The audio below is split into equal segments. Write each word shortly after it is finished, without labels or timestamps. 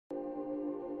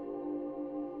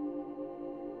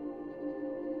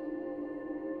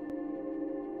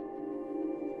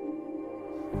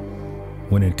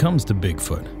When it comes to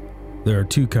Bigfoot, there are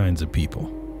two kinds of people: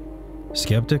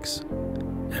 skeptics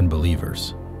and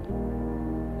believers.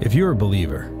 If you're a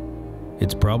believer,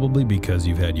 it's probably because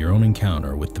you've had your own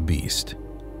encounter with the beast.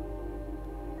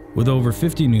 With over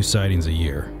 50 new sightings a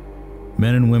year,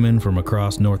 men and women from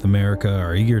across North America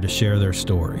are eager to share their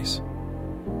stories.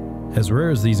 As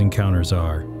rare as these encounters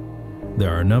are,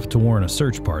 there are enough to warrant a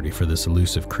search party for this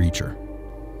elusive creature.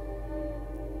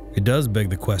 It does beg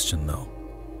the question, though: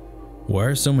 why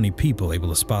are so many people able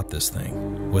to spot this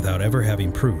thing without ever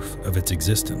having proof of its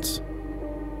existence?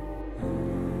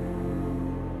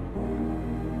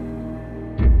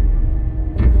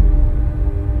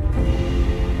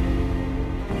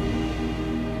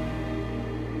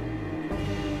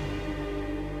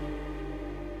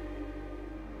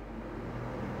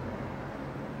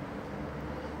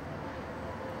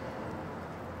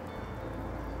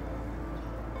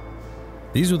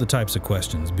 These are the types of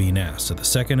questions being asked at the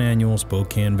second annual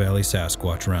Spokane Valley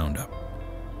Sasquatch Roundup.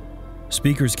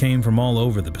 Speakers came from all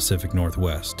over the Pacific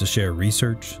Northwest to share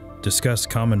research, discuss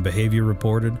common behavior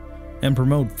reported, and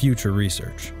promote future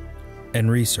research.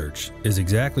 And research is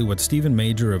exactly what Stephen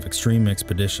Major of Extreme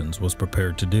Expeditions was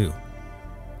prepared to do.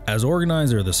 As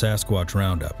organizer of the Sasquatch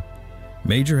Roundup,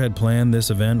 Major had planned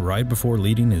this event right before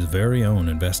leading his very own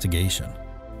investigation.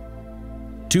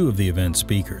 Two of the event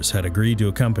speakers had agreed to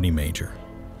accompany Major: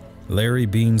 Larry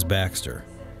Beans Baxter,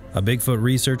 a Bigfoot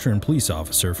researcher and police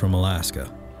officer from Alaska,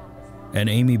 and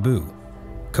Amy Boo,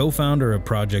 co-founder of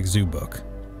Project Zoobook,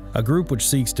 a group which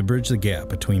seeks to bridge the gap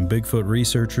between Bigfoot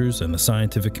researchers and the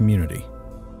scientific community.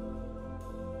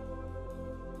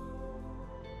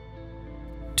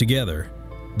 Together,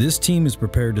 this team is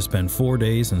prepared to spend 4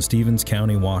 days in Stevens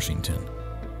County, Washington.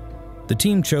 The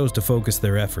team chose to focus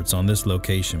their efforts on this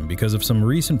location because of some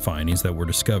recent findings that were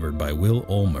discovered by Will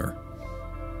Ulmer.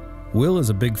 Will is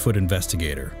a Bigfoot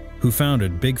investigator who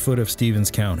founded Bigfoot of Stevens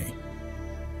County.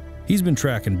 He's been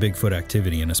tracking Bigfoot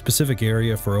activity in a specific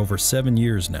area for over 7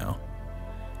 years now.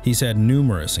 He's had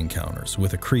numerous encounters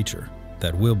with a creature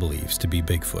that Will believes to be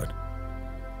Bigfoot.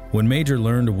 When Major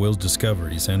learned of Will's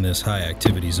discoveries in this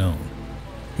high-activity zone,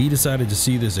 he decided to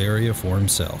see this area for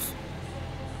himself.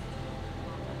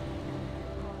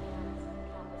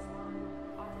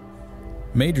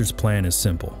 Major's plan is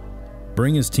simple: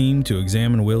 bring his team to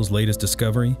examine Will's latest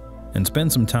discovery and spend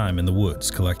some time in the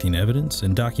woods collecting evidence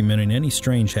and documenting any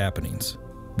strange happenings.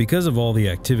 Because of all the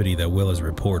activity that Will has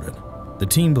reported, the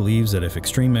team believes that if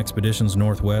Extreme Expeditions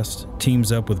Northwest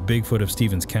teams up with Bigfoot of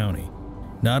Stevens County,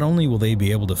 not only will they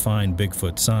be able to find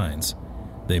Bigfoot signs,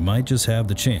 they might just have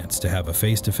the chance to have a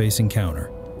face-to-face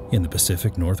encounter in the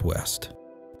Pacific Northwest.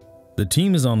 The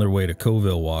team is on their way to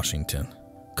Coville, Washington.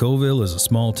 Coville is a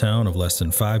small town of less than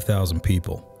 5,000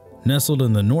 people, nestled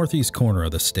in the northeast corner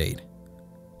of the state.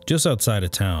 Just outside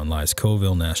of town lies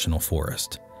Coville National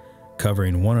Forest,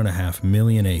 covering 1.5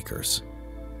 million acres.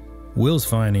 Will's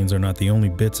findings are not the only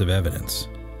bits of evidence.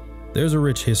 There's a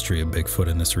rich history of Bigfoot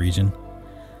in this region.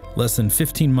 Less than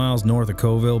 15 miles north of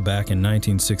Coville, back in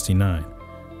 1969,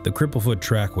 the Cripplefoot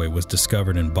Trackway was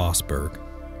discovered in Bossburg.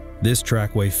 This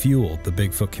trackway fueled the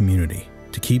Bigfoot community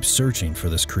to keep searching for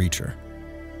this creature.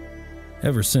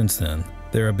 Ever since then,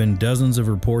 there have been dozens of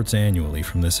reports annually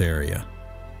from this area.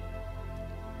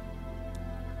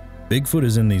 Bigfoot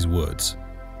is in these woods,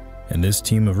 and this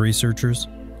team of researchers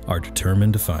are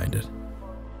determined to find it.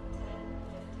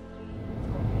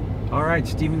 All right,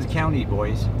 Stevens County,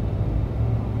 boys.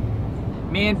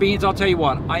 Man, Beans, I'll tell you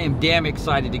what, I am damn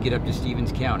excited to get up to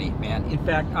Stevens County, man. In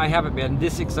fact, I haven't been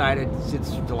this excited since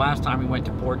the last time we went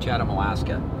to Port Chatham,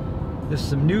 Alaska. This is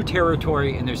some new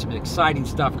territory, and there's some exciting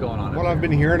stuff going on. What I've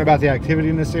been hearing about the activity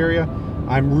in this area,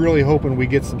 I'm really hoping we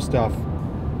get some stuff,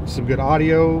 some good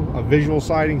audio, a visual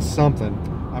sighting, something.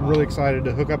 I'm really excited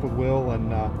to hook up with Will and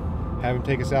have him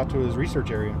take us out to his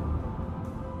research area.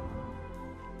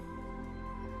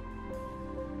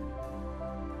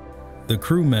 The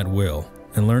crew met Will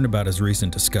and learned about his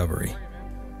recent discovery.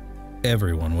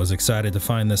 Everyone was excited to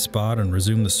find this spot and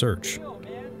resume the search.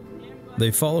 They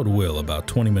followed Will about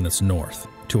 20 minutes north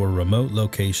to a remote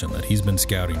location that he's been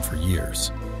scouting for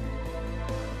years.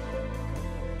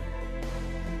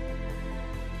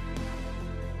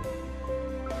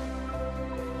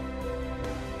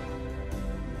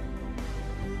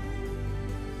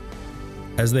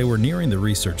 As they were nearing the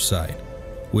research site,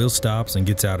 Will stops and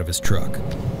gets out of his truck.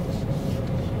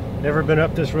 Never been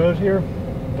up this road here,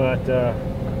 but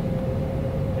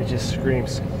it just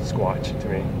screams Squatch to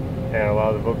me. And a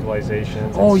lot of the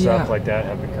vocalizations and stuff like that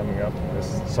have been coming up this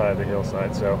side of the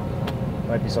hillside, so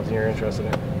might be something you're interested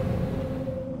in.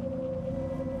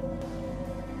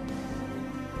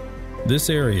 This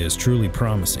area is truly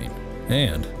promising,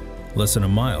 And less than a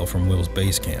mile from Will's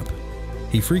base camp,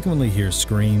 he frequently hears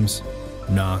screams,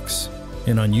 knocks,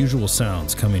 and unusual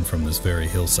sounds coming from this very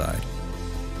hillside.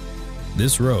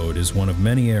 This road is one of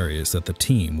many areas that the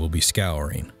team will be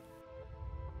scouring.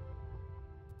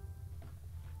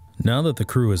 Now that the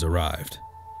crew has arrived,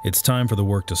 it's time for the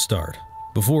work to start.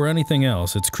 Before anything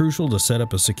else, it's crucial to set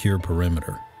up a secure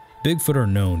perimeter. Bigfoot are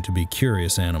known to be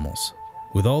curious animals.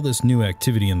 With all this new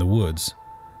activity in the woods,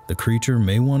 the creature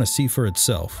may want to see for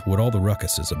itself what all the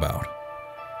ruckus is about.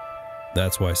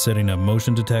 That's why setting up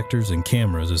motion detectors and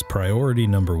cameras is priority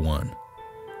number one.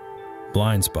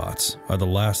 Blind spots are the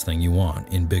last thing you want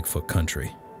in Bigfoot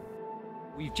country.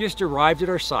 We've just arrived at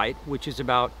our site, which is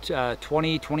about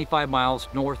 20-25 miles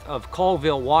north of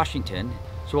Colville, Washington.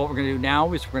 So what we're going to do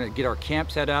now is we're going to get our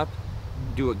camp set up,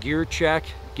 do a gear check,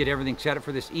 get everything set up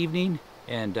for this evening,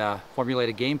 and formulate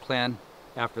a game plan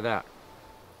after that.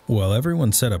 While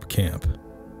everyone set up camp,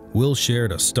 Will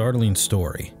shared a startling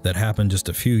story that happened just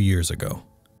a few years ago.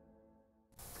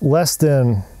 Less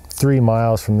than 3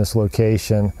 miles from this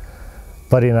location,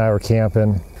 Buddy and I were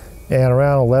camping, and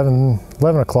around 11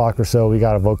 o'clock or so, we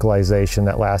got a vocalization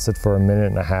that lasted for 1.5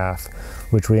 minutes,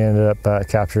 which we ended up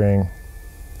capturing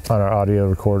on our audio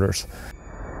recorders.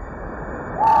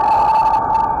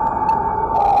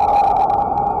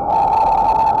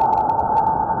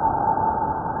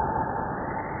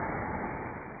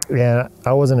 And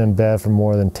I wasn't in bed for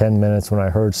more than 10 minutes when I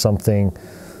heard something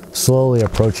slowly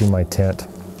approaching my tent.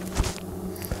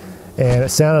 And it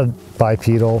sounded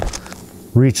bipedal,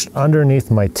 reached underneath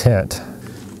my tent.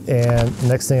 And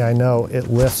next thing I know, it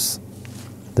lifts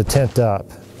the tent up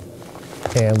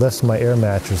and lifts my air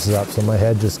mattresses up. So my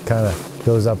head just kind of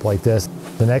goes up like this.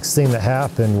 The next thing that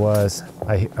happened was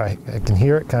I can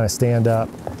hear it kind of stand up,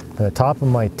 and the top of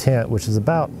my tent, which is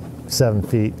about 7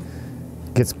 feet,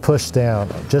 gets pushed down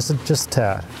just a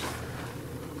tad.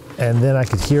 And then I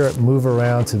could hear it move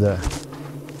around to the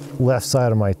left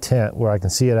side of my tent where I can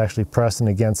see it actually pressing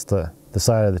against the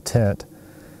side of the tent.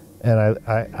 And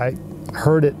I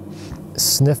heard it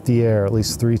sniff the air at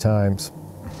least 3 times.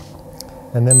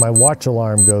 And then my watch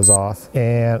alarm goes off,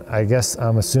 and I guess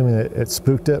I'm assuming that it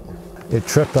spooked it. It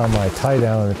tripped on my tie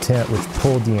down in the tent, which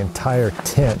pulled the entire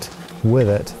tent with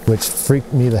it, which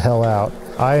freaked me the hell out.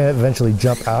 I eventually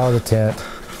jump out of the tent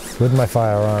with my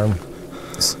firearm,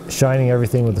 shining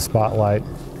everything with the spotlight,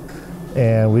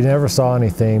 and we never saw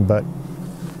anything, but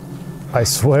I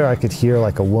swear I could hear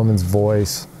like a woman's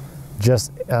voice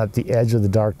just at the edge of the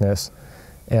darkness,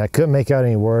 and I couldn't make out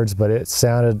any words, but it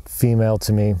sounded female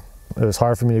to me. It was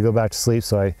hard for me to go back to sleep,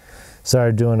 so I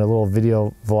started doing a little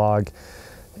video vlog,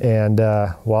 and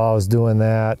while I was doing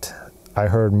that, I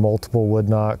heard multiple wood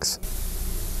knocks.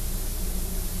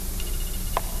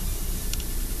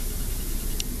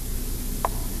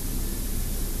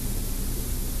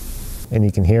 And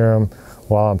you can hear them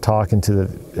while I'm talking to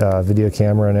the video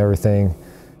camera and everything.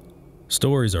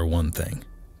 Stories are one thing,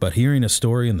 but hearing a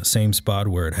story in the same spot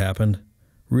where it happened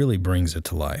really brings it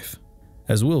to life.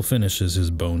 As Will finishes his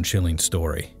bone-chilling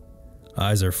story,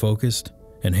 eyes are focused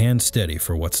and hands steady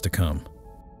for what's to come.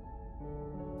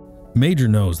 Major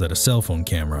knows that a cell phone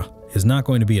camera is not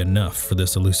going to be enough for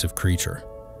this elusive creature.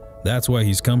 That's why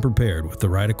he's come prepared with the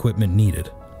right equipment needed.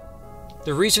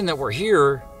 The reason that we're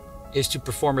here is to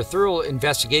perform a thorough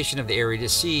investigation of the area to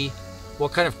see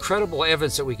what kind of credible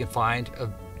evidence that we can find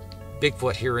of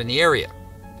Bigfoot here in the area.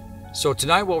 So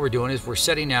tonight what we're doing is we're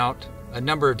setting out a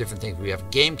number of different things. We have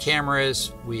game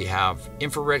cameras, we have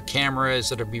infrared cameras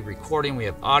that'll be recording, we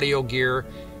have audio gear,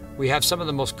 we have some of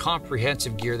the most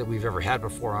comprehensive gear that we've ever had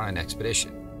before on an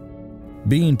expedition.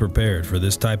 Being prepared for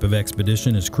this type of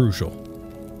expedition is crucial.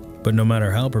 But no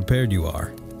matter how prepared you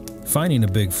are, finding a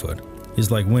Bigfoot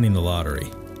is like winning the lottery.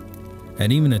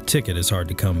 And even a ticket is hard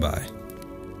to come by.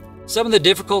 Some of the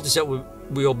difficulties that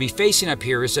we'll be facing up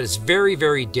here is that it's very,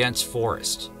 very dense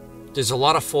forest. There's a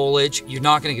lot of foliage. You're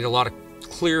not going to get a lot of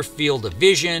clear field of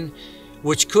vision,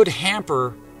 which could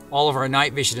hamper all of our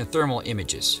night vision and thermal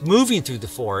images. Moving through the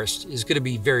forest is going to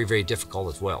be very, very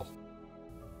difficult as well.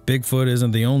 Bigfoot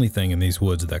isn't the only thing in these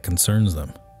woods that concerns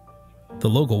them. The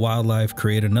local wildlife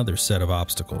create another set of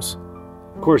obstacles.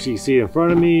 Of course, you see in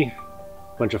front of me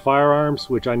bunch of firearms,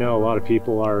 which I know a lot of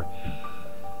people are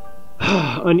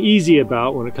uneasy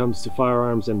about when it comes to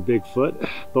firearms and Bigfoot,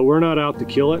 but we're not out to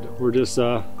kill it. We're just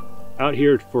out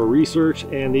here for research,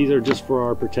 and these are just for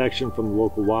our protection from the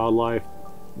local wildlife,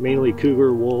 mainly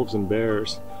cougar, wolves, and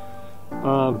bears.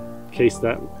 In case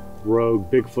that rogue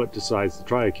Bigfoot decides to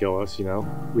try to kill us, you know,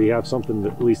 we have something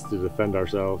at least to defend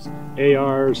ourselves.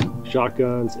 ARs,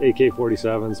 shotguns,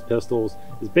 AK-47s, pistols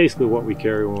is basically what we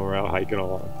carry when we're out hiking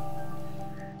along.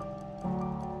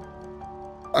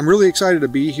 I'm really excited to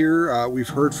be here. We've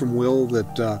heard from Will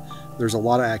that there's a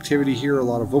lot of activity here, a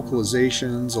lot of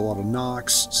vocalizations, a lot of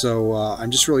knocks. So I'm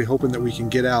just really hoping that we can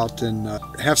get out and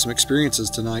have some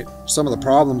experiences tonight. Some of the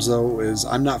problems though is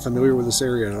I'm not familiar with this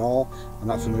area at all. I'm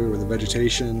not familiar with the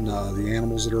vegetation, the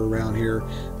animals that are around here.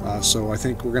 So I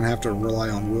think we're gonna have to rely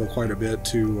on Will quite a bit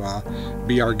to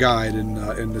be our guide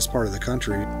in this part of the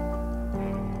country.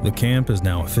 The camp is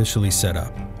now officially set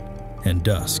up, and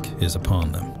dusk is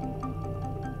upon them.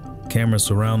 Cameras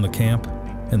surround the camp,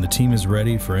 and the team is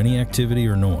ready for any activity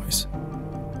or noise.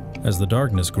 As the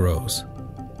darkness grows,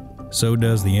 so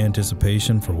does the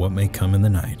anticipation for what may come in the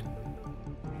night.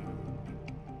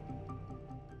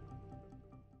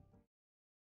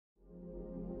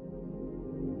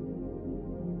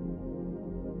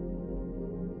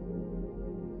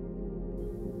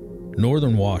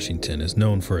 Northern Washington is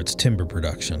known for its timber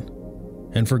production,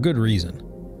 and for good reason.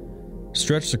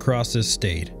 Stretched across this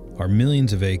state are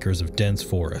millions of acres of dense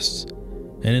forests,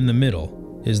 and in the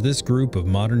middle is this group of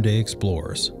modern-day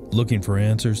explorers looking for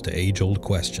answers to age-old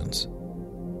questions.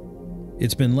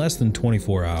 It's been less than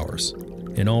 24 hours,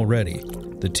 and already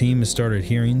the team has started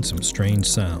hearing some strange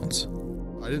sounds.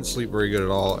 I didn't sleep very good at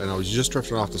all, and I was just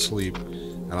drifting off to sleep,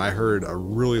 and I heard a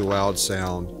really loud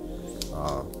sound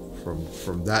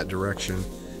from that direction,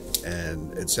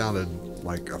 and it sounded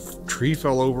like a tree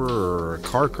fell over or a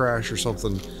car crash or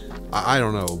something. I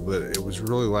don't know, but it was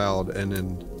really loud, and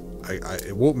then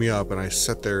it woke me up, and I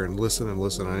sat there and listened and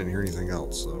listened. I didn't hear anything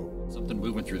else. So Something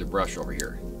moving through the brush over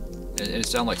here. And it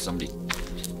sounded like somebody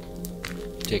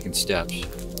taking steps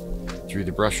through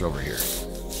the brush over here.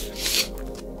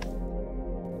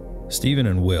 Stephen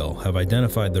and Will have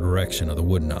identified the direction of the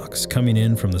wood knocks coming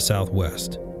in from the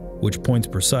southwest, which points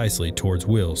precisely towards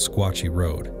Will's Squatchy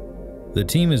Road. The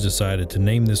team has decided to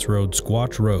name this road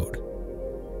Squatch Road,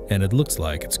 and it looks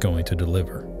like it's going to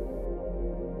deliver.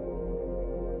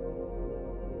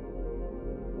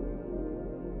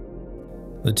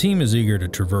 The team is eager to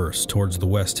traverse towards the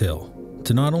West Hill,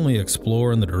 to not only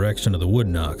explore in the direction of the wood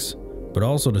knocks, but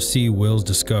also to see Will's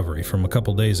discovery from a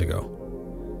couple days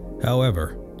ago.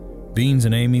 However, Beans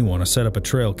and Amy want to set up a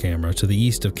trail camera to the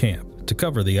east of camp to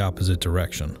cover the opposite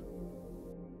direction.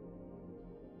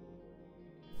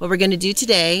 What we're going to do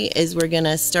today is we're going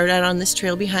to start out on this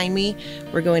trail behind me.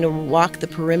 We're going to walk the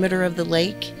perimeter of the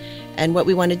lake. And what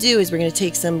we want to do is we're going to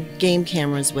take some game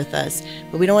cameras with us.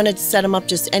 But we don't want to set them up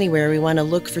just anywhere. We want to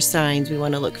look for signs. We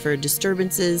want to look for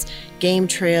disturbances, game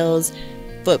trails,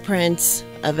 footprints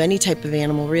of any type of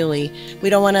animal, really.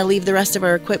 We don't want to leave the rest of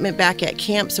our equipment back at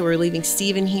camp, so we're leaving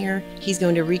Steven here. He's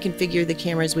going to reconfigure the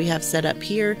cameras we have set up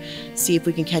here, see if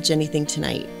we can catch anything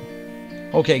tonight.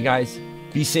 Okay, guys,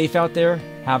 be safe out there,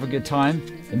 have a good time,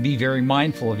 and be very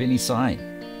mindful of any sign.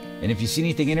 And if you see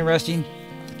anything interesting,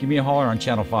 give me a holler on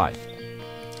Channel 5.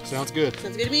 sounds good.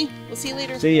 Sounds good to me. We'll see you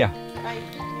later. See ya. Bye.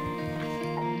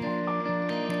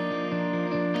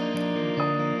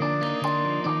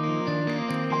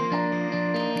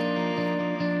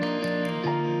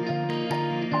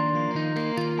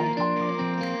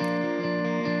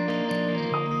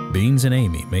 Beans and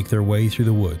Amy make their way through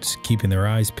the woods, keeping their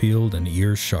eyes peeled and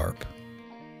ears sharp.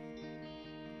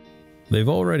 They've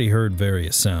already heard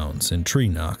various sounds and tree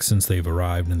knocks since they've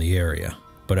arrived in the area,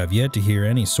 but have yet to hear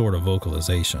any sort of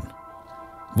vocalization.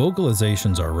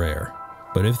 Vocalizations are rare,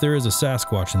 but if there is a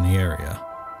Sasquatch in the area,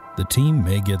 the team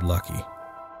may get lucky.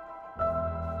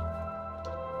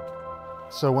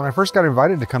 So when I first got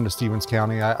invited to come to Stevens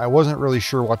County, I wasn't really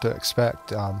sure what to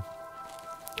expect.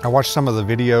 I watched some of the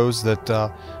videos that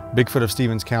Bigfoot of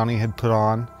Stevens County had put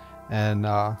on, and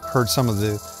heard some of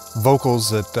the vocals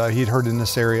that he'd heard in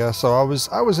this area. So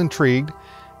I was intrigued,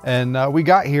 and we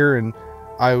got here, and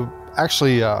I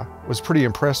actually was pretty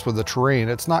impressed with the terrain.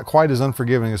 It's not quite as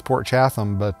unforgiving as Port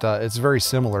Chatham, but it's very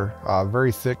similar.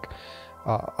 Very thick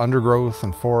undergrowth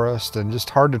and forest, and just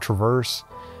hard to traverse.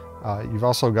 You've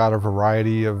also got a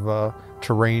variety of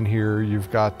terrain here.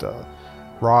 You've got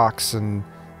rocks and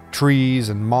trees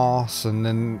and moss, and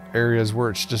then areas where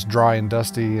it's just dry and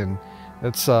dusty, and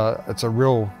it's a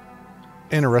real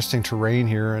interesting terrain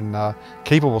here, and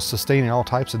capable of sustaining all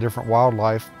types of different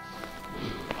wildlife.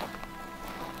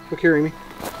 Look here, Amy.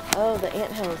 Oh, the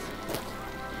anthills.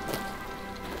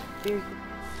 You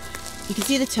can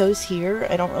see the toes here.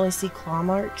 I don't really see claw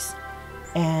marks.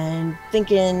 And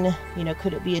thinking, you know,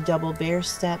 could it be a double bear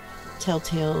step,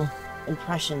 telltale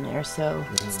impression there? So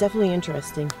it's definitely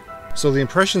interesting. So the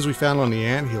impressions we found on the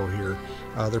anthill here,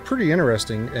 they're pretty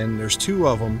interesting, and there's two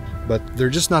of them, but they're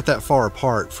just not that far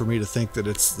apart for me to think that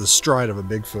it's the stride of a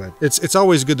Bigfoot. It's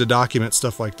always good to document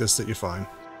stuff like this that you find.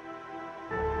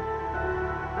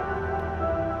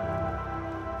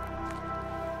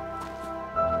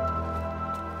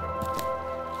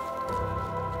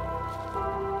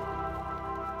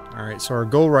 All right, so our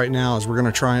goal right now is we're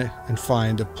going to try and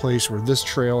find a place where this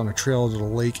trail and a trail to the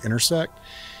lake intersect.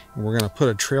 And we're going to put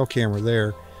a trail camera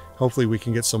there. Hopefully we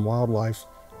can get some wildlife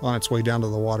on its way down to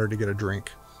the water to get a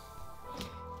drink.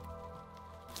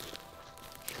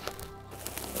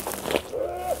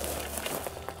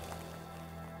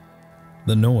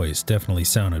 The noise definitely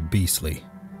sounded beastly,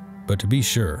 but to be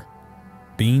sure,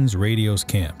 Beans radios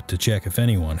camp to check if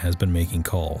anyone has been making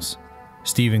calls.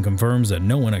 Steven confirms that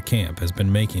no one at camp has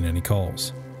been making any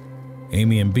calls.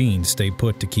 Amy and Beans stay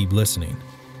put to keep listening,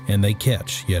 and they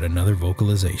catch yet another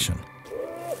vocalization.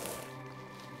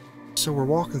 So we're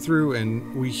walking through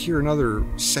and we hear another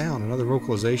sound, another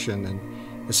vocalization,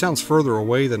 and it sounds further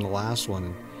away than the last one.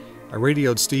 And I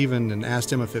radioed Steven and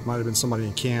asked him if it might have been somebody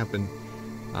in camp, and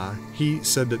he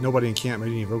said that nobody in camp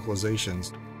made any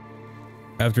vocalizations.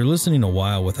 After listening a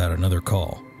while without another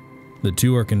call, the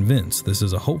two are convinced this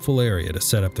is a hopeful area to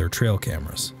set up their trail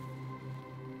cameras.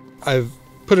 I've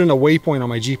put in a waypoint on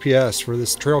my GPS for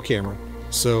this trail camera,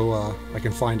 so I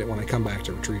can find it when I come back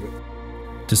to retrieve it.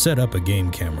 To set up a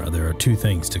game camera, there are two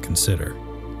things to consider.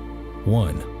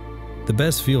 One, the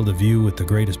best field of view with the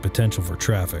greatest potential for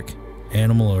traffic,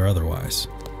 animal or otherwise.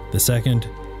 The second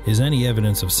is any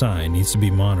evidence of sign needs to be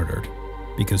monitored,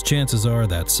 because chances are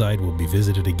that site will be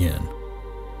visited again.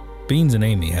 Beans and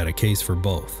Amy had a case for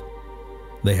both.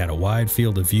 They had a wide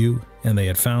field of view, and they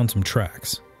had found some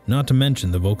tracks, not to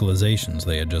mention the vocalizations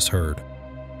they had just heard.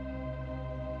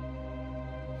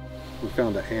 We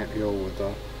found an anthill with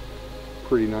a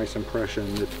pretty nice impression.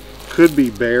 It could be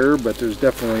bear, but there's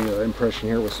definitely an impression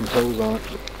here with some toes on it.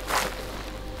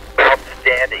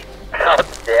 Outstanding.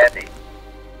 Outstanding.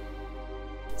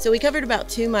 So we covered about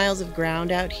 2 miles of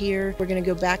ground out here. We're going to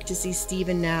go back to see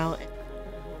Steven now.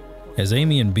 As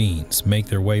Amy and Beans make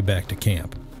their way back to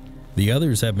camp, the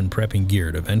others have been prepping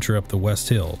gear to venture up the West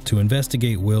Hill to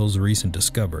investigate Will's recent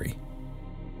discovery.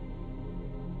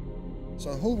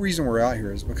 So the whole reason we're out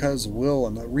here is because of Will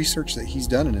and the research that he's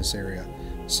done in this area.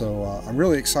 So I'm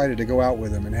really excited to go out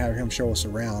with him and have him show us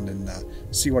around and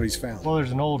see what he's found. Well,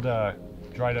 there's an old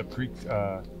dried up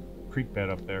creek bed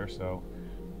up there, so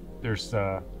there's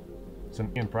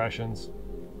some impressions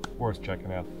worth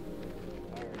checking out.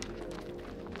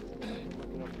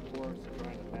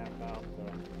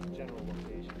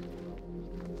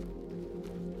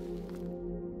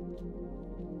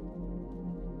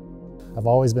 I've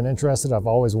always been interested. I've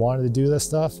always wanted to do this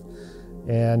stuff.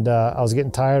 And I was getting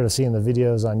tired of seeing the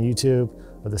videos on YouTube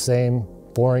of the same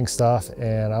boring stuff,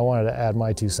 and I wanted to add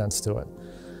my 2 cents to it.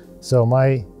 So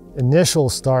my initial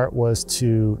start was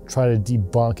to try to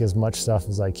debunk as much stuff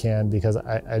as I can, because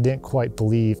I didn't quite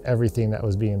believe everything that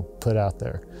was being put out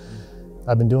there.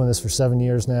 I've been doing this for 7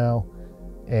 years now,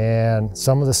 and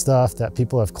some of the stuff that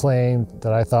people have claimed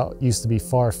that I thought used to be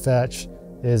far-fetched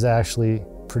is actually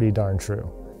pretty darn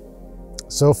true.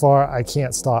 So far, I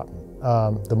can't stop.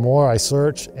 The more I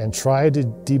search and try to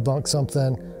debunk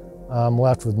something, I'm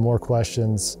left with more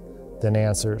questions than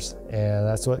answers, and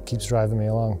that's what keeps driving me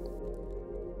along.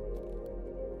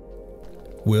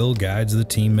 Will guides the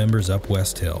team members up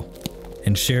West Hill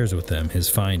and shares with them his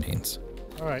findings.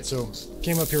 All right, so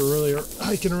came up here earlier,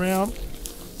 hiking around,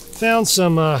 found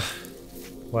some,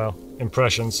 well,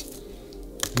 impressions,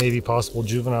 maybe possible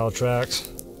juvenile tracks.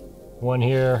 One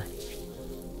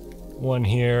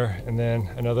here, and then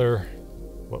another,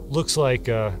 what looks like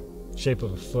a shape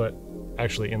of a foot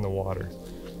actually in the water.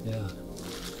 Yeah.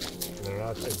 And they're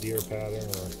not a deer pattern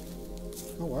or...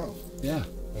 Oh, wow. Yeah.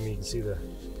 I mean, you can see the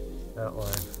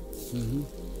outline. Mm-hmm.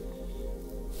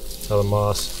 How the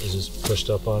moss is just pushed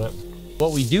up on it.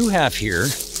 What we do have here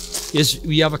is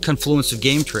we have a confluence of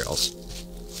game trails.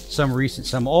 Some recent,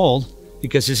 some old,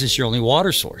 because this is your only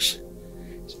water source.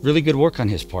 It's really good work on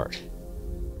his part.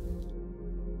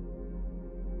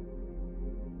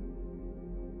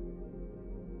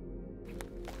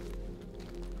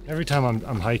 Every time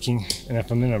I'm hiking, and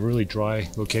if I'm in a really dry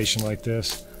location like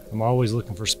this, I'm always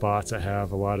looking for spots that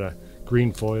have a lot of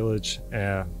green foliage,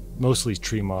 mostly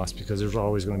tree moss, because there's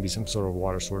always going to be some sort of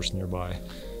water source nearby.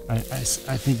 I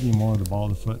think more of the ball of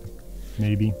the foot,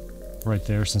 maybe, right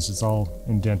there, since it's all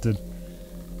indented.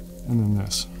 And then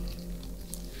this.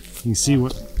 You can see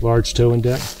what large toe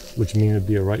indent, which means it'd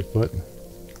be a right foot.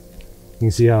 You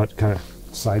can see how it kind of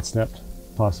sidestepped,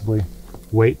 possibly.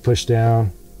 Weight pushed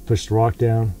down, pushed the rock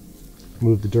down,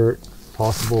 moved the dirt.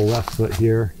 Possible left foot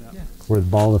here, where the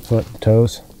ball of the foot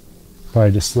toes.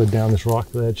 Probably just slid down this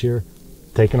rock ledge here,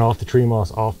 taking off the tree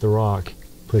moss off the rock,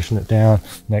 pushing it down.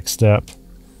 Next step,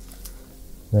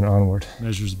 then onward.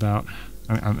 Measures about,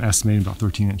 I'm estimating about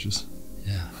 13 inches.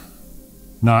 Yeah.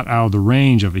 Not out of the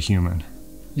range of a human.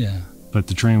 Yeah. But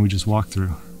the terrain we just walked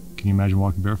through Can you imagine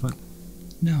walking barefoot?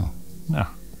 No. No.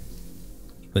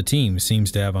 The team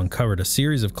seems to have uncovered a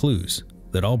series of clues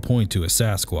that all point to a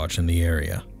Sasquatch in the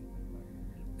area.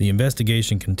 The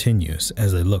investigation continues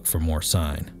as they look for more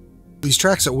sign. These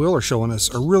tracks that Will are showing us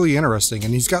are really interesting,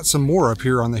 and he's got some more up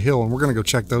here on the hill, and we're going to go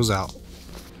check those out.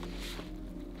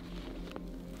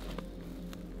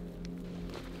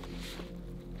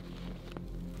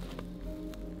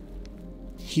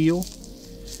 Heel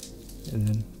and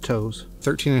then toes.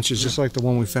 13 inches, just like the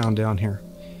one we found down here.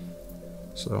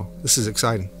 So this is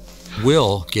exciting.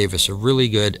 Will gave us a really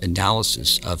good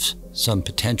analysis of some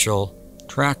potential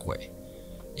trackway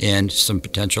and some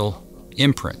potential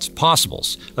imprints,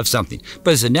 possibles of something.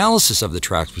 But his analysis of the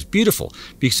tracks was beautiful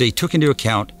because he took into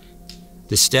account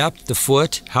the step, the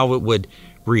foot, how it would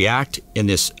react in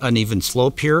this uneven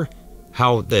slope here,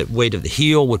 how the weight of the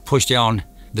heel would push down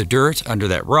the dirt under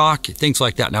that rock, things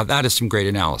like that. Now that is some great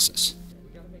analysis.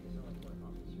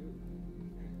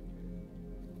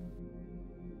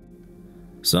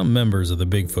 Some members of the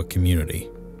Bigfoot community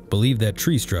believe that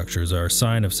tree structures are a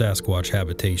sign of Sasquatch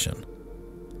habitation.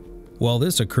 While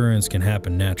this occurrence can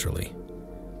happen naturally,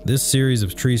 this series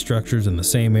of tree structures in the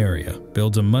same area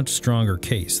builds a much stronger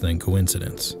case than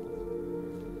coincidence.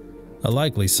 A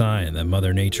likely sign that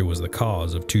Mother Nature was the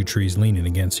cause of two trees leaning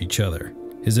against each other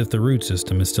is if the root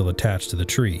system is still attached to the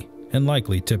tree and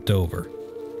likely tipped over.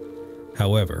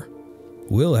 However,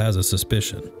 Will has a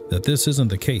suspicion that this isn't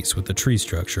the case with the tree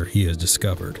structure he has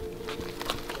discovered.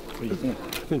 What do you think?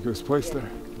 I think it was placed there.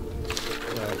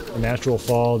 A natural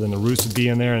fall, then the roots would be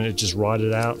in there and it just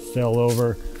rotted out, fell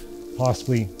over,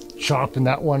 possibly chopping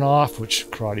that one off, which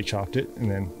karate chopped it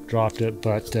and then dropped it,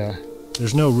 but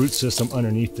there's no root system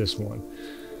underneath this one,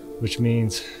 which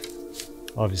means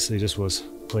obviously this was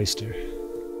placed here.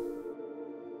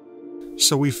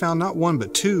 So we found not one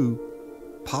but two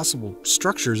possible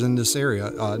structures in this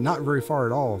area, not very far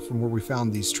at all from where we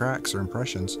found these tracks or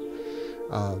impressions.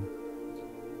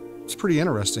 It's pretty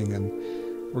interesting, and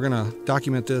we're gonna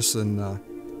document this and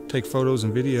take photos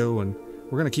and video, and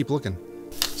we're gonna keep looking.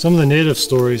 Some of the native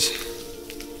stories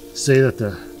say that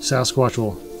the Sasquatch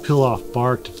will peel off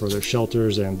bark for their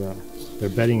shelters and their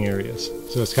bedding areas.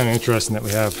 So it's kind of interesting that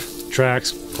we have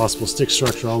tracks, possible stick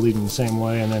structure, all leading the same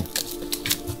way, and then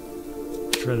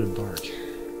shredded bark.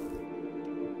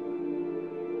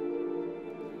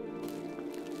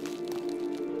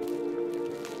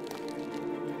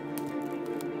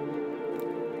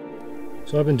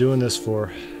 So I've been doing this for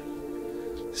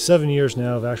 7 years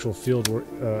now of actual field work,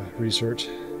 research,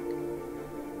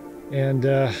 and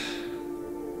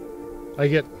I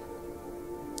get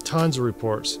tons of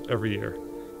reports every year.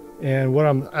 And what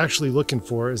I'm actually looking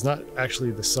for is not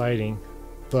actually the sighting,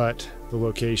 but the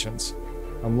locations.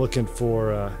 I'm looking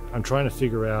for, I'm trying to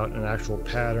figure out an actual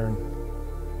pattern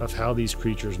of how these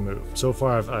creatures move. So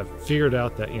far I've figured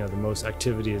out that, the most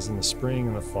activity is in the spring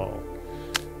and the fall.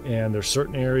 And there's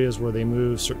certain areas where they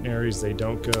move, certain areas they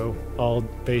don't go, all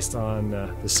based on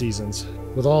the seasons.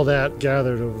 With all that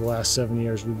gathered over the last 7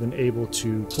 years, we've been able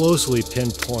to closely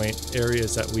pinpoint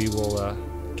areas that we will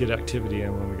get activity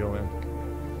in when we go in.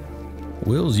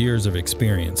 Will's years of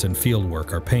experience and field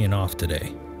work are paying off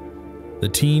today. The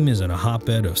team is in a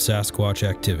hotbed of Sasquatch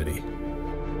activity.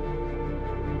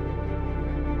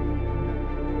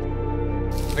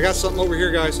 I got something over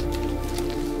here, guys.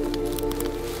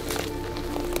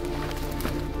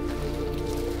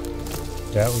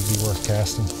 That would be worth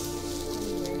casting.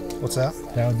 What's that?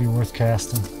 That would be worth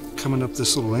casting. Coming up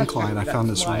this little incline, I found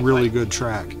this really good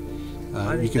track.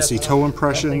 You can see toe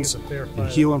impressions and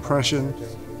heel impression,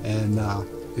 and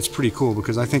it's pretty cool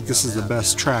because I think this is the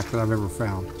best track that I've ever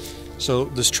found. So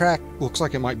this track looks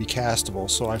like it might be castable,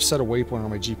 so I've set a waypoint on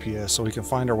my GPS so we can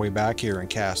find our way back here and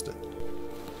cast it.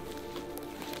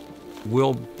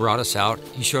 Will brought us out.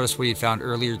 He showed us what he found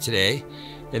earlier today,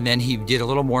 and then he did a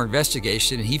little more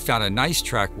investigation, and he found a nice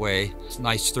trackway. It's a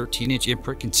nice 13-inch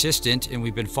imprint, consistent, and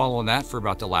we've been following that for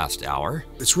about the last hour.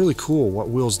 It's really cool what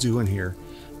Will's doing here.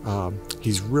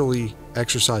 He's really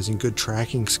exercising good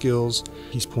tracking skills.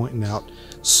 He's pointing out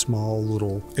small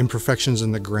little imperfections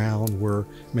in the ground where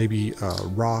maybe a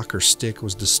rock or stick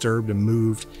was disturbed and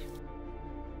moved.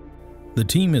 The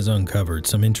team has uncovered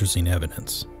some interesting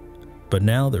evidence, but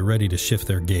now they're ready to shift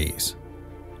their gaze.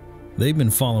 They've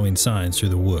been following signs through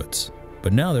the woods,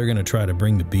 but now they're going to try to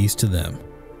bring the beast to them.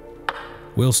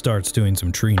 Will starts doing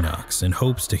some tree knocks and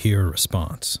hopes to hear a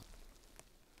response.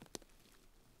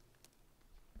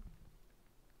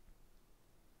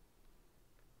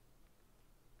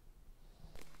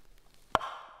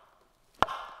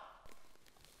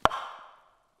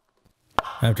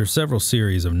 After several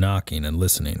series of knocking and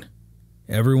listening,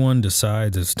 everyone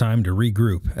decides it's time to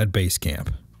regroup at base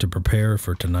camp to prepare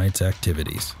for tonight's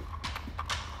activities.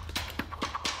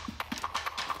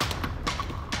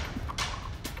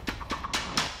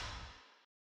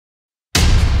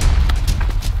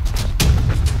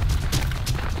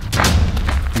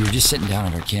 We were just sitting down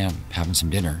at our camp having some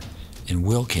dinner, and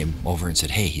Will came over and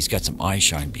said, hey, he's got some eye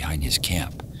shine behind his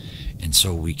camp. And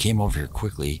so we came over here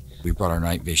quickly. We brought our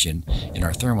night vision and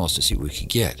our thermals to see what we could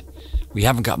get. We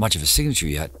haven't got much of a signature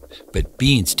yet, but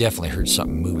Beans definitely heard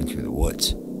something moving through the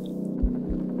woods.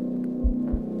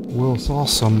 Will saw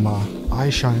some eye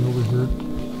shine over here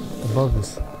above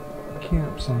this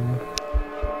camp somewhere.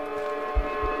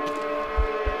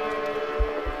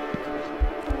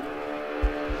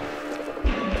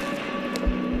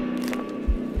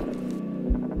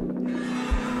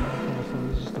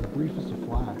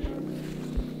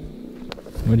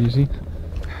 What do you see?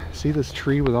 See this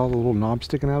tree with all the little knobs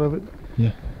sticking out of it?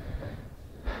 Yeah.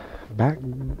 Back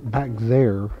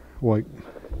there, like,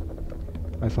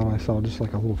 I thought I saw just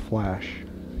like a little flash,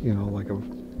 you know, like a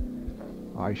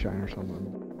eye shine or something.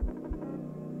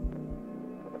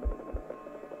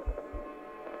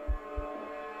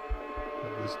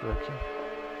 This direction.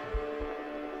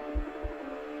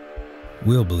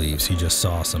 Will believes he just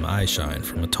saw some eye shine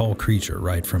from a tall creature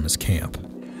right from his camp.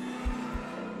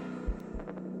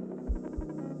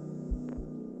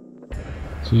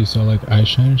 So you saw like eye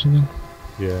shine or something?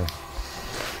 Yeah.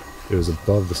 It was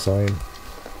above the sign.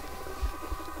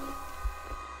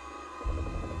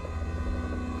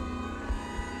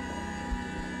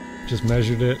 Just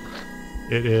measured it.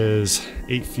 It is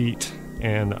 8 feet,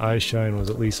 and the eye shine was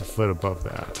at least a foot above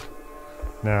that.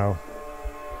 Now,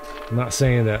 I'm not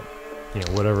saying that, you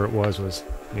know, whatever it was,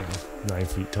 you know, 9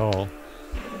 feet tall,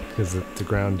 because the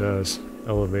ground does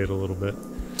elevate a little bit.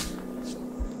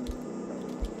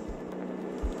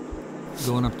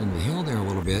 Going up in the hill there a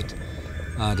little bit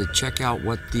to check out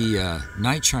what the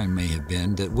night shine may have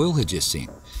been that Will had just seen.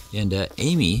 And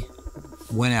Amy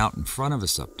went out in front of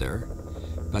us up there,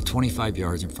 about 25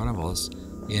 yards in front of us,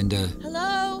 and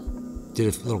Hello?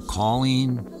 did a little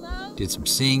calling, Hello? did some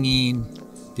singing,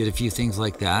 did a few things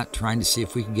like that, trying to see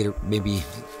if we could get maybe,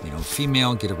 you know,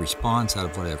 female, get a response out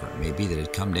of whatever it may be that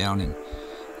had come down and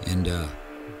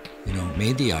you know,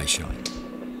 made the eye shine.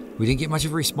 We didn't get much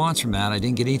of a response from that. I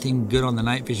didn't get anything good on the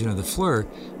night vision of the FLIR,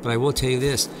 but I will tell you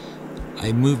this.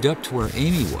 I moved up to where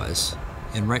Amy was,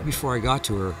 and right before I got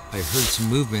to her, I heard some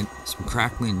movement, some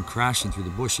crackling and crashing through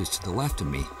the bushes to the left of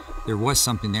me. There was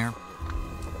something there.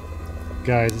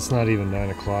 Guys, it's not even 9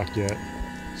 o'clock yet,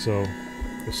 so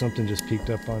if something just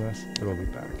peeked up on us, it'll be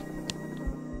back.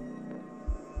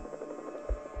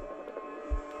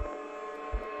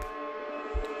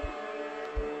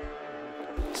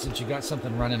 Since you got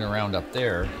something running around up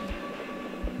there,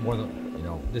 more than, you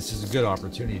know, this is a good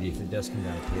opportunity if it does come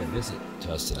down to pay a visit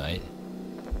to us tonight.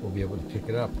 We'll be able to pick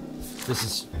it up.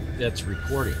 That's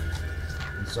recording,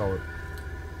 and so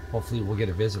hopefully we'll get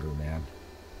a visitor, man.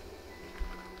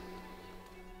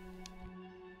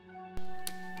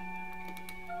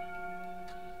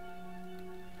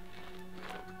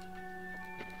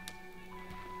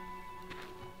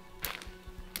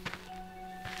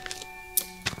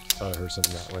 I heard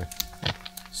something that way.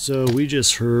 So we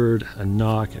just heard a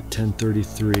knock at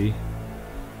 10:33,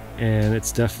 and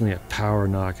it's definitely a power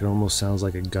knock. It almost sounds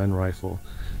like a gun rifle.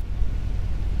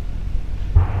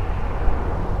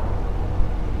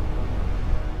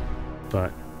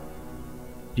 But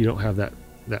you don't have that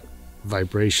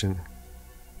vibration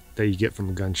that you get from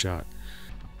a gunshot.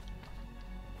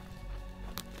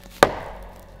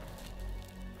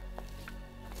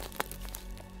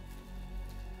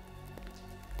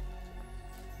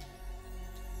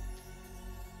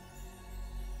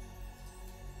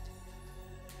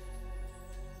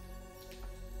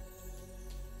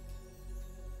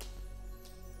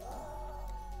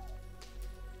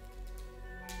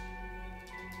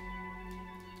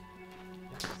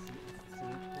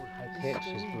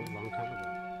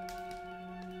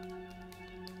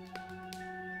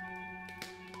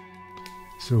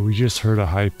 So we just heard a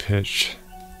high-pitched,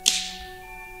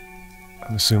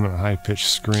 I'm assuming a high-pitched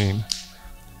scream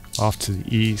off to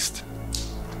the east.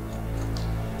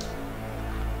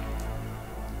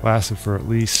 Lasted for at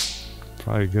least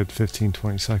probably a good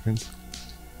 15-20 seconds.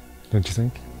 Don't you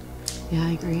think? Yeah,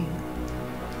 I agree.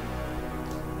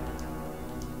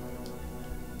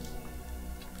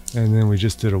 And then we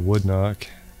just did a wood knock,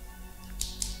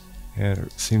 and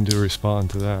it seemed to respond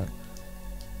to that.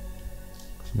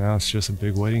 Now it's just a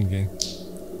big waiting game.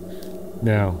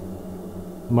 Now,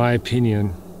 my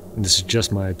opinion, and this is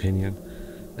just my opinion,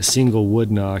 a single wood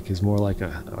knock is more like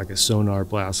a sonar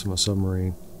blast from a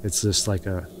submarine. It's just like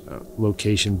a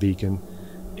location beacon,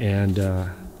 and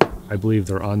I believe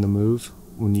they're on the move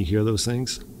when you hear those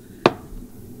things.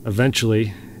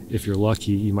 Eventually, if you're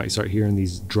lucky, you might start hearing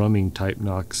these drumming type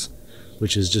knocks,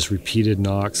 which is just repeated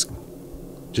knocks,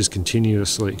 just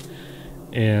continuously.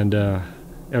 And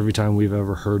every time we've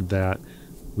ever heard that,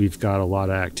 we've got a lot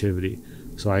of activity.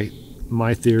 So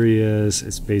my theory is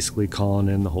it's basically calling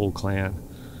in the whole clan.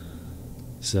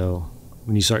 So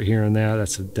when you start hearing that,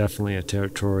 that's definitely a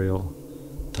territorial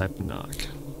type of knock.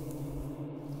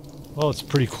 Well, it's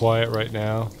pretty quiet right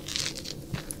now,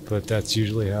 but that's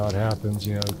usually how it happens.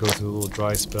 You know, go through a little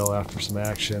dry spell after some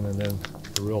action, and then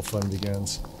the real fun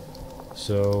begins.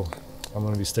 So I'm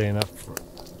going to be staying up for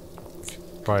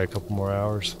probably a couple more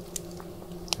hours,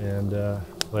 and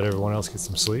let everyone else get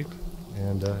some sleep.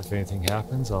 And if anything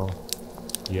happens, I'll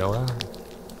yell out.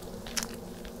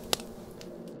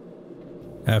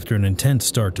 After an intense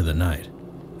start to the night,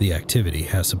 the activity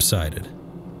has subsided.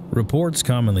 Reports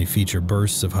commonly feature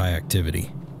bursts of high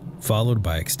activity, followed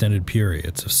by extended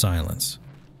periods of silence.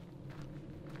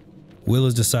 Will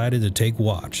has decided to take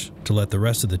watch to let the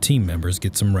rest of the team members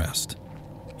get some rest.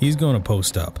 He's going to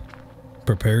post up,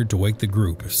 prepared to wake the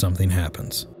group if something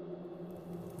happens.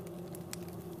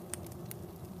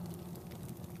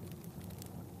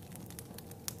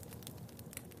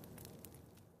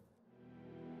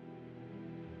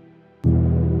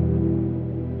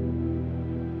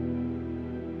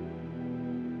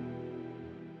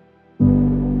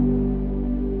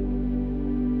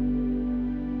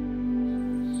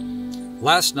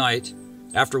 Last night,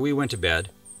 after we went to bed,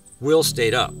 Will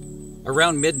stayed up.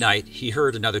 Around midnight, he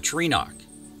heard another tree knock,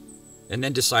 and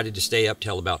then decided to stay up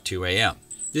till about 2 a.m.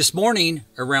 This morning,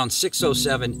 around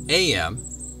 6:07 a.m.,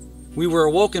 we were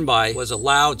awoken by a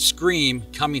loud scream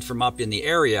coming from up in the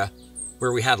area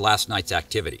where we had last night's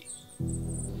activity.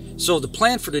 So the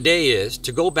plan for today is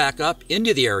to go back up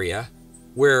into the area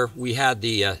where we had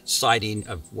the sighting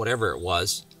of whatever it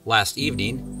was last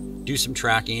evening, do some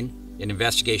tracking, an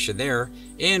investigation there,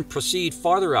 and proceed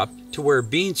farther up to where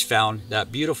Beans found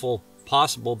that beautiful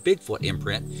possible Bigfoot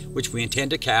imprint, which we intend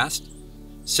to cast,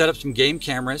 set up some game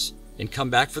cameras, and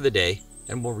come back for the day,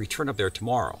 and we'll return up there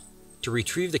tomorrow to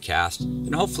retrieve the cast,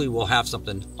 and hopefully we'll have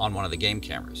something on one of the game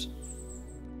cameras.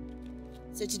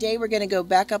 So today we're going to go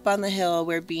back up on the hill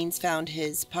where Beans found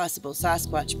his possible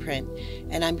Sasquatch print,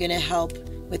 and I'm going to help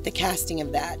with the casting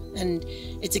of that. And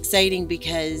it's exciting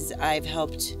because I've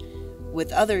helped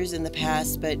with others in the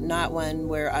past, but not one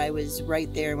where I was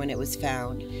right there when it was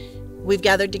found. We've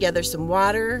gathered together some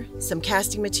water, some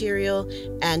casting material,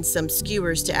 and some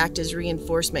skewers to act as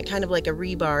reinforcement, kind of like a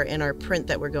rebar in our print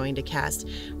that we're going to cast.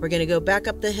 We're going to go back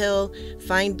up the hill,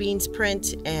 find Beans'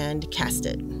 print, and cast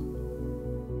it.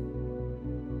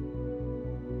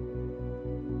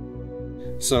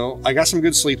 So I got some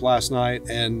good sleep last night,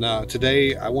 and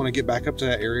today I want to get back up to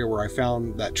that area where I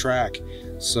found that track.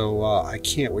 So I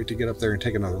can't wait to get up there and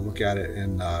take another look at it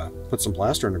and put some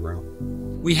plaster in the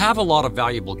ground. We have a lot of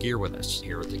valuable gear with us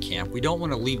here at the camp. We don't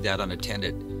want to leave that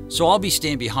unattended. So I'll be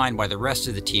staying behind while the rest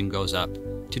of the team goes up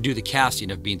to do the casting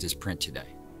of Beans' print today.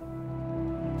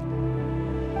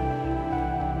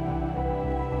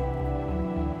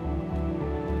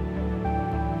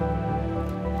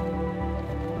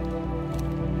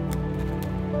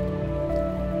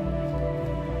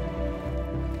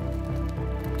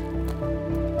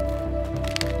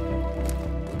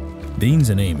 Beans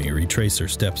and Amy retrace their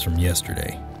steps from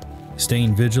yesterday,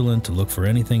 staying vigilant to look for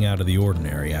anything out of the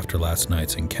ordinary after last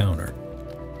night's encounter.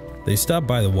 They stop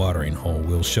by the watering hole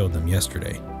Will showed them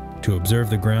yesterday to observe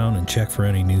the ground and check for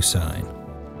any new sign.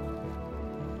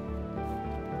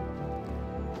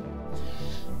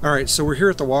 All right, so we're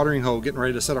here at the watering hole getting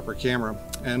ready to set up our camera,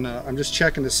 and I'm just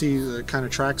checking to see the kind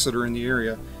of tracks that are in the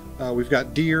area. We've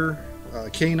got deer,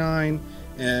 canine,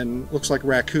 and looks like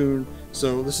raccoon.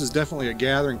 So this is definitely a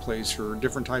gathering place for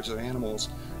different types of animals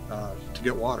to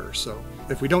get water. So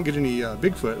if we don't get any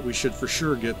Bigfoot, we should for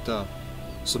sure get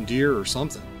some deer or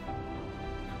something.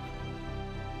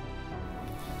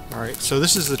 All right, so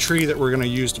this is the tree that we're going to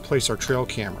use to place our trail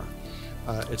camera.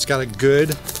 It's got a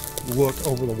good look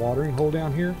over the watering hole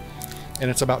down here, and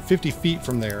it's about 50 feet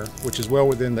from there, which is well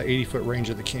within the 80-foot range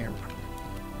of the camera.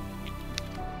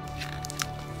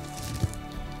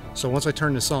 So once I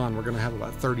turn this on, we're going to have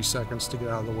about 30 seconds to get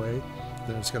out of the way.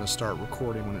 Then it's going to start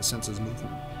recording when it senses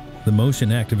movement. The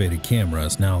motion-activated camera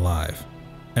is now live,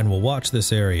 and we'll watch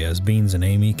this area as Beans and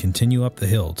Amy continue up the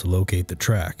hill to locate the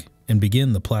track and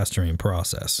begin the plastering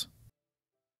process.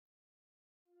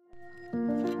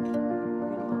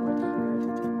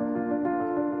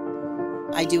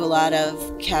 I do a lot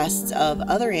of casts of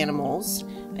other animals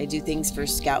I do things for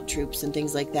scout troops and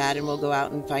things like that, and we'll go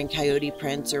out and find coyote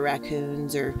prints or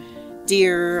raccoons or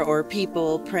deer or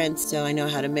people prints, so I know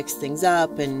how to mix things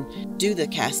up and do the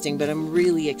casting. But I'm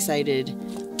really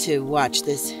excited to watch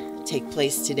this take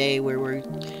place today, where we're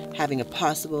having a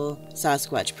possible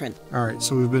Sasquatch print. All right,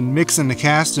 so we've been mixing the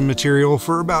casting material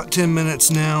for about 10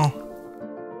 minutes now.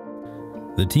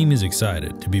 The team is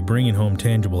excited to be bringing home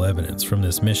tangible evidence from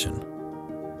this mission.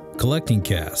 Collecting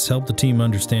casts help the team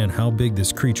understand how big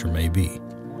this creature may be,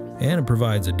 and it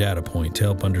provides a data point to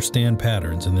help understand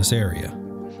patterns in this area.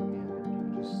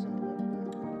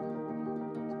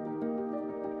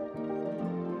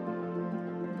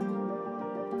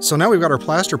 So now we've got our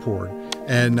plaster poured,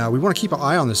 and we want to keep an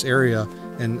eye on this area,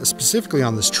 and specifically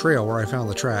on this trail where I found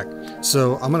the track.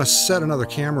 So I'm going to set another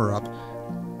camera up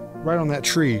right on that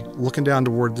tree, looking down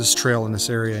toward this trail in this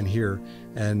area in here,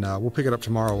 and we'll pick it up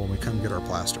tomorrow when we come get our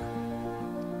plaster.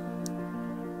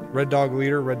 Red dog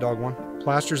leader, red dog 1.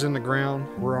 Plaster's in the ground.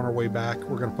 We're on our way back.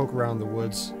 We're going to poke around the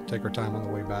woods, take our time on the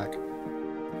way back.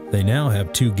 They now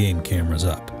have 2 game cameras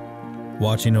up,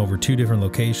 watching over 2 different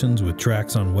locations with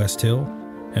tracks on West Hill,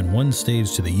 and 1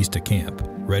 stage to the east of camp,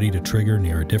 ready to trigger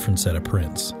near a different set of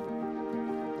prints.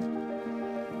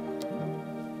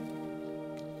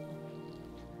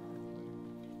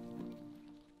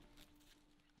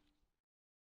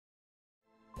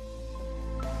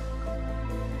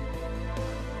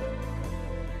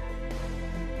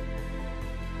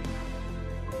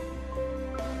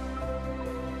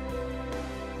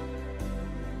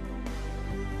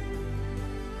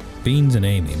 Beans and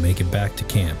Amy make it back to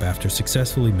camp after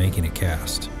successfully making a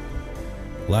cast.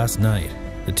 Last night,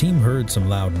 the team heard some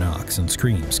loud knocks and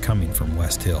screams coming from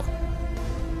West Hill.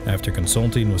 After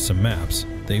consulting with some maps,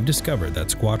 they've discovered that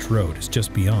Squatch Road is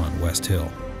just beyond West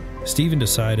Hill. Stephen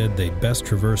decided they'd best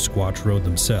traverse Squatch Road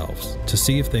themselves to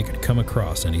see if they could come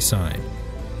across any sign.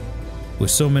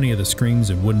 With so many of the screams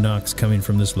and wood knocks coming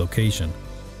from this location,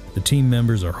 the team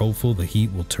members are hopeful the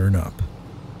heat will turn up.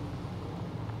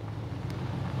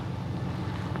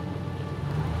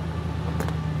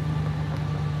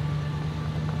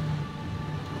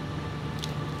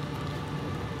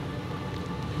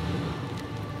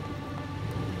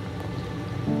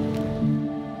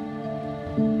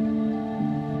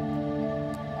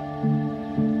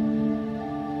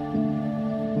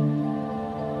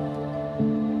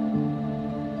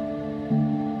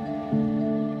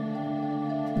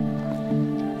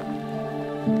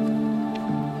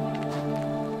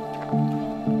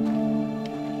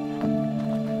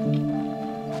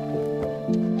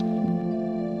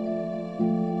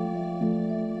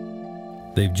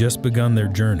 They've just begun their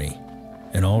journey,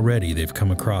 and already they've come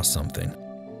across something.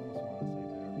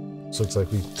 This looks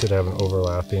like we could have an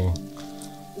overlapping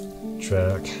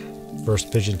track.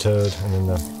 First pigeon-toed, and then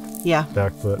the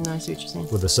back foot. No, I see what you're saying.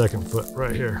 With the second foot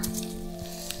right here.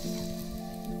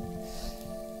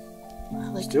 I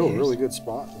like Still bears. a really good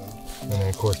spot, though. And then,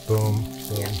 of course, boom,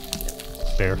 boom. Yeah.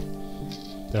 Bear.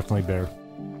 Definitely bear.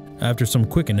 After some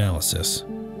quick analysis,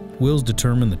 Wills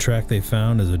determined the track they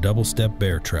found is a double-step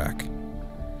bear track.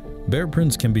 Bear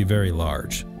prints can be very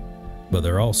large, but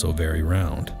they're also very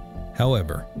round.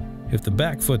 However, if the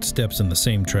back foot steps in the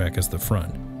same track as the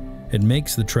front, it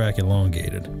makes the track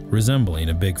elongated, resembling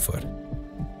a Bigfoot.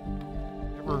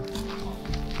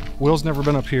 Will's never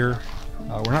been up here.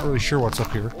 We're not really sure what's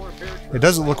up here. It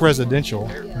doesn't look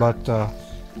residential, but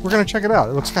we're going to check it out.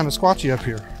 It looks kind of squatchy up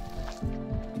here.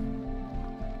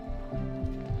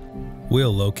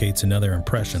 Will locates another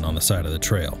impression on the side of the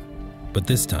trail, but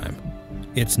this time,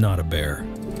 it's not a bear.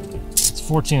 It's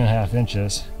 14.5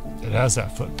 inches. It has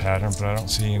that foot pattern, but I don't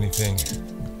see anything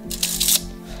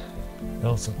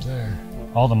else up there.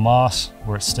 All the moss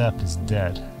where it stepped is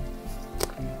dead.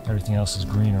 Everything else is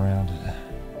green around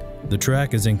it. The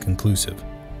track is inconclusive,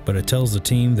 but it tells the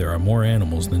team there are more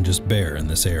animals than just bear in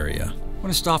this area. I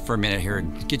want to stop for a minute here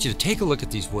and get you to take a look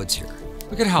at these woods here.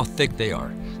 Look at how thick they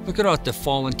are. Look at all the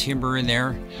fallen timber in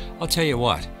there. I'll tell you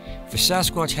what, if a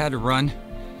Sasquatch had to run,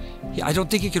 I don't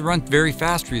think he could run very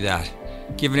fast through that,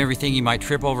 given everything he might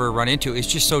trip over or run into. It's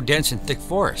just so dense and thick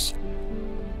forest.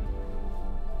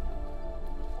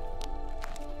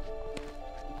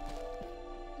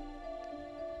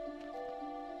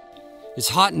 It's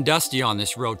hot and dusty on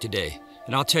this road today.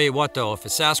 And I'll tell you what though, if a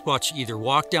Sasquatch either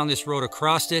walked down this road or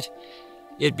crossed it,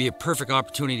 it'd be a perfect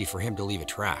opportunity for him to leave a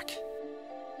track.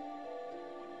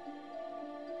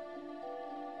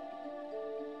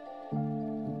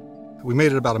 We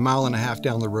made it about 1.5 miles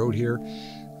down the road here.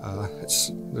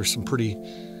 There's some pretty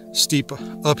steep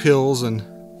uphills and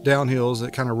downhills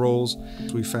that kind of rolls.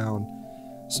 We found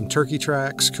some turkey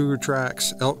tracks, cougar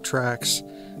tracks, elk tracks,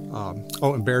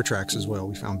 oh, and bear tracks as well.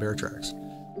 We found bear tracks.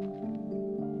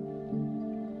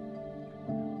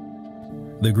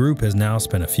 The group has now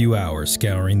spent a few hours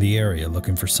scouring the area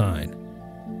looking for sign.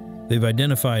 They've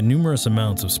identified numerous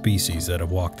amounts of species that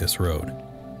have walked this road.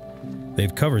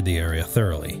 They've covered the area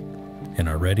thoroughly and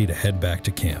are ready to head back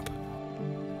to camp.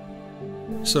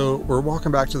 So we're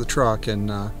walking back to the truck,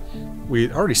 and we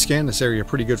had already scanned this area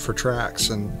pretty good for tracks,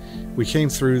 and we came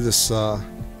through this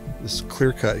this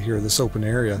clear cut here, this open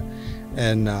area,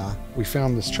 and we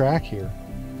found this track here.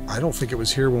 I don't think it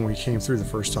was here when we came through the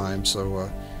first time, so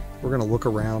we're gonna look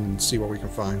around and see what we can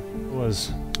find. It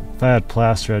was, if I had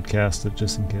plaster, I'd cast it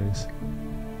just in case.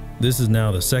 This is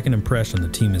now the second impression the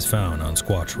team has found on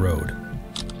Squatch Road.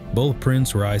 Both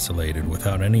prints were isolated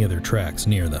without any other tracks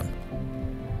near them.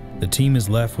 The team is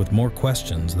left with more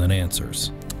questions than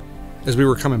answers. As we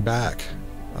were coming back,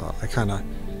 I kind of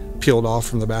peeled off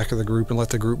from the back of the group and let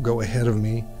the group go ahead of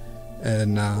me,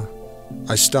 and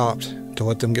I stopped to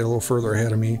let them get a little further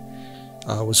ahead of me.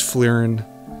 I was flaring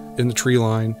in the tree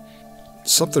line.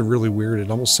 Something really weird.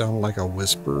 It almost sounded like a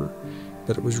whisper,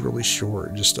 but it was really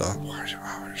short, just a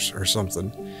or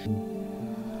something.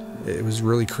 It was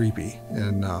really creepy,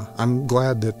 and I'm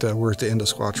glad that we're at the end of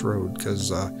Squatch Road,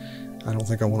 because I don't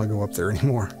think I want to go up there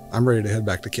anymore. I'm ready to head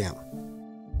back to camp.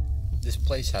 This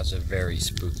place has a very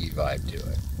spooky vibe to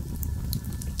it.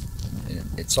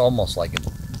 It's almost like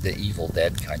the Evil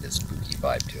Dead kind of spooky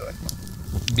vibe to it.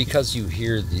 Because you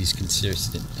hear these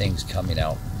consistent things coming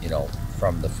out, you know,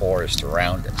 from the forest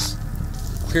around us.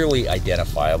 Clearly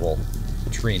identifiable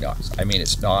tree knocks. I mean,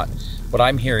 it's not, what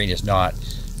I'm hearing is not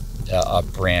a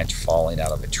branch falling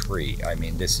out of a tree. I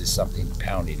mean, this is something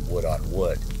pounding wood on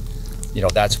wood. You know,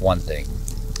 that's one thing.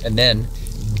 And then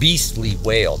beastly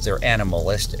wails, they're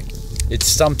animalistic. It's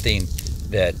something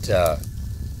that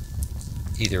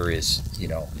either is, you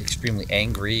know, extremely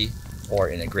angry or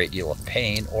in a great deal of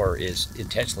pain, or is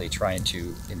intentionally trying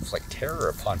to inflict terror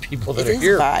upon people that are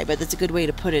here. It is vibe, but that's a good way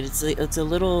to put it. It's a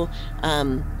little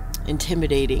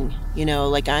intimidating, you know,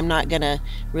 like I'm not gonna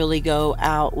really go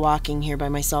out walking here by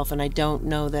myself, and I don't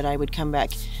know that I would come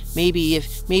back. Maybe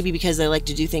because I like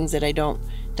to do things that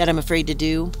I'm afraid to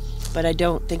do, but I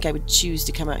don't think I would choose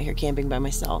to come out here camping by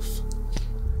myself.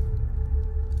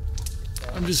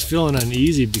 I'm just feeling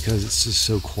uneasy because it's just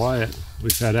so quiet.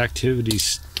 We've had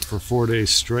activities for 4 days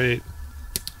straight,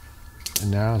 and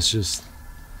now it's just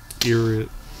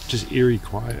eerie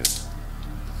quiet.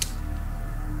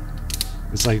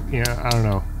 It's like, I don't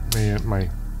know, maybe my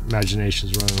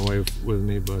imagination's running away with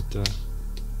me, but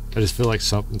I just feel like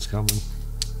something's coming.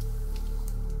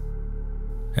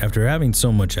 After having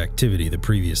so much activity the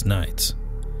previous nights,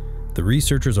 the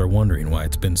researchers are wondering why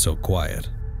it's been so quiet.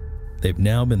 They've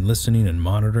now been listening and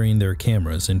monitoring their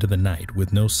cameras into the night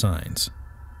with no signs.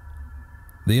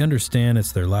 They understand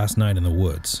it's their last night in the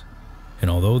woods, and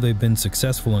although they've been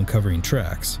successful in covering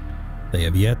tracks, they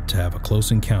have yet to have a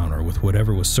close encounter with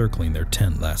whatever was circling their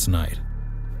tent last night.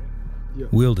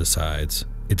 Will decides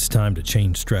it's time to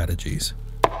change strategies.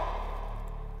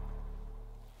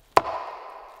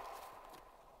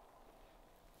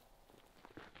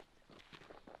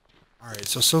 Alright,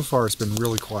 so far it's been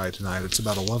really quiet tonight. It's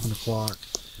about 11 o'clock.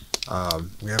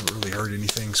 We haven't really heard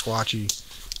anything squatchy.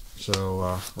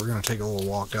 So we're going to take a little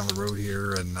walk down the road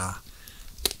here and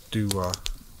do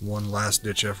one last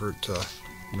ditch effort to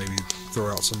maybe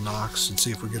throw out some knocks and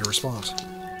see if we get a response.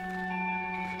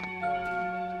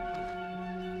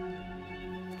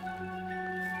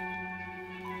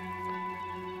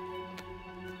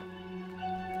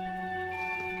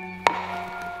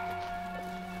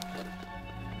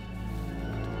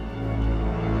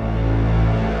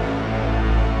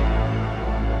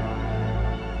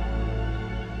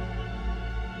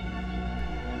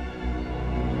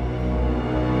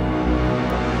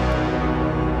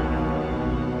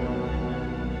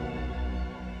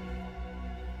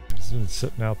 Been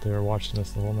sitting out there watching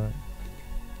us the whole night.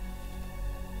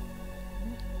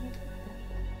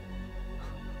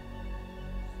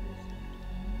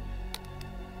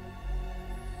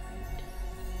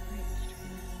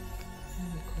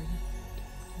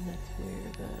 And that's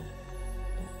where that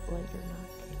lighter knock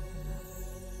came from.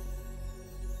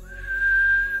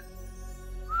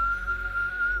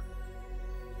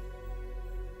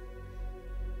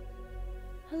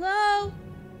 Hello?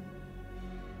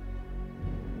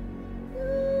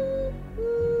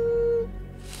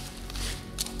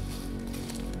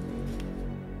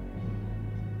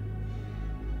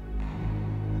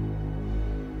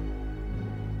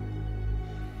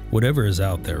 Whatever is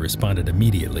out there responded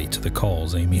immediately to the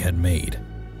calls Amy had made.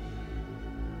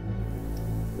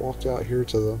 Walked out here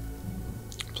to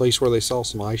place where they saw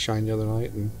some eye shine the other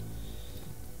night, and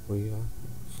we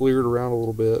fleered around a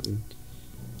little bit, and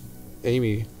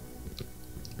Amy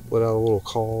let out a little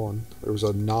call, and there was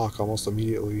a knock almost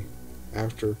immediately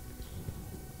after,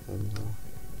 and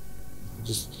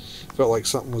just felt like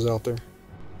something was out there.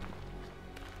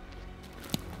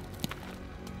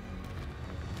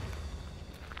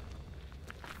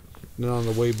 And then on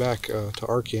the way back to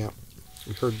our camp,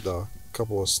 we heard a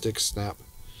couple of sticks snap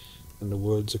in the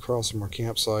woods across from our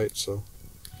campsite, so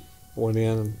I went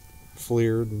in and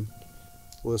fleered and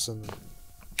listened.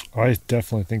 I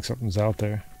definitely think something's out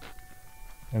there.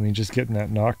 I mean, just getting that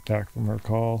knock back from her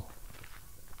call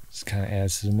just kind of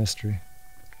adds to the mystery.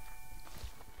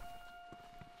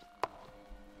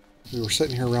 We were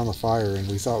sitting here around the fire, and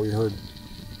we thought we heard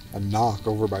a knock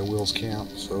over by Will's camp,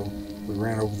 so we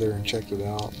ran over there and checked it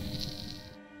out.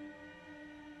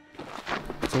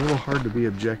 It's a little hard to be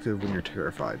objective when you're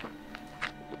terrified.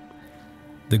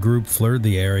 The group flirted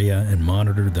the area and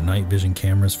monitored the night vision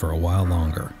cameras for a while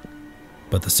longer,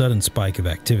 but the sudden spike of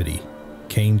activity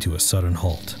came to a sudden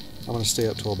halt. I'm going to stay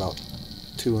up till about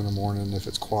 2 in the morning if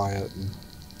it's quiet, and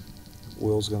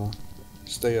Will's going to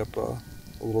stay up a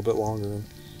little bit longer and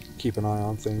keep an eye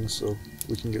on things so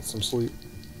we can get some sleep.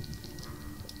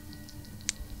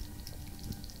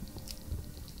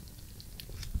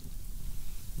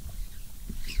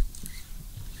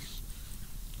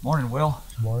 Morning, Will.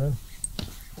 Morning.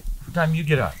 What time you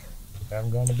get up?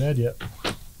 Haven't gone to bed yet.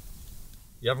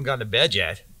 You haven't gone to bed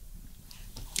yet?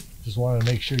 Just wanted to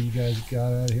make sure you guys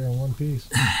got out of here in one piece.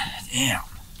 Damn.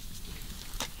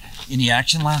 Any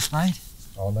action last night?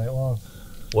 All night long.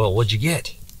 Well, what'd you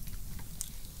get?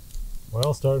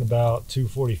 Well, starting about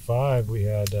 2:45, we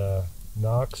had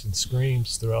knocks and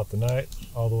screams throughout the night,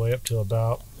 all the way up till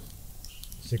about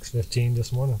 6:15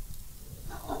 this morning.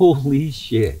 Holy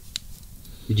shit.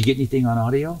 Did you get anything on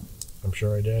audio? I'm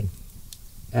sure I did.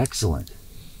 Excellent.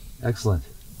 Excellent.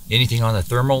 Anything on the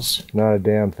thermals? Not a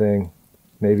damn thing.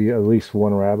 Maybe at least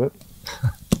one rabbit.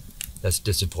 That's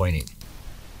disappointing.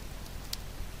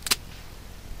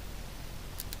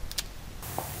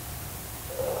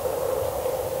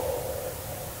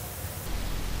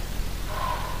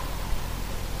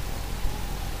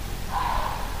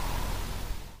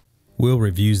 Will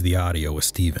reviews the audio with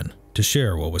Steven to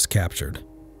share what was captured.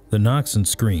 The knocks and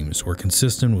screams were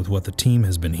consistent with what the team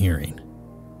has been hearing.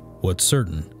 What's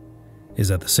certain is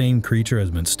that the same creature has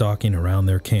been stalking around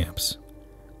their camps.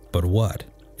 But what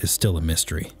is still a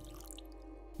mystery.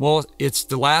 Well, it's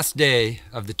the last day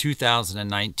of the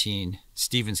 2019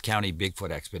 Stevens County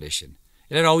Bigfoot expedition.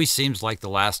 And it always seems like the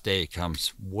last day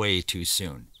comes way too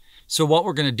soon. So what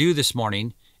we're going to do this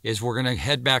morning is we're going to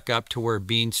head back up to where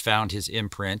Beans found his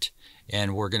imprint,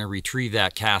 and we're going to retrieve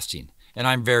that casting. And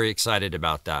I'm very excited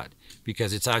about that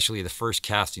because it's actually the first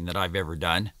casting that I've ever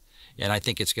done. And I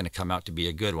think it's going to come out to be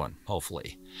a good one,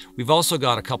 hopefully. We've also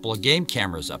got a couple of game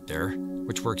cameras up there,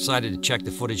 which we're excited to check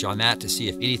the footage on that to see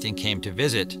if anything came to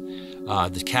visit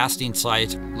the casting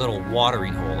site little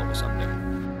watering hole that was up there.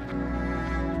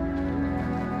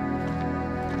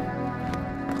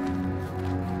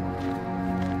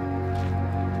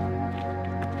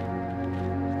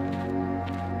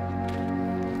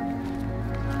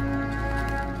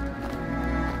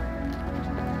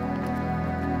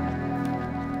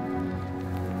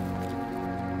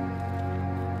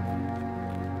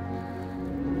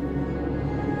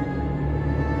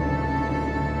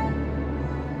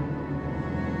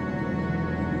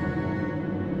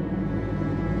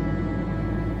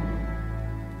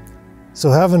 So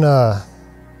having a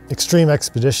extreme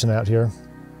expedition out here,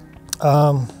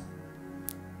 that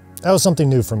was something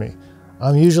new for me.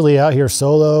 I'm usually out here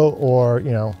solo or,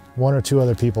 one or two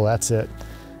other people, that's it.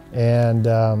 And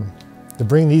to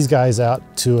bring these guys out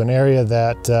to an area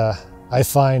that I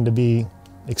find to be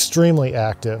extremely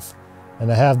active and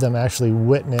to have them actually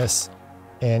witness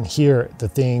and hear the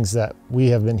things that we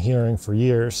have been hearing for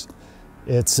years,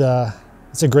 it's a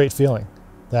great feeling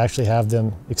to actually have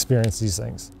them experience these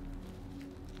things.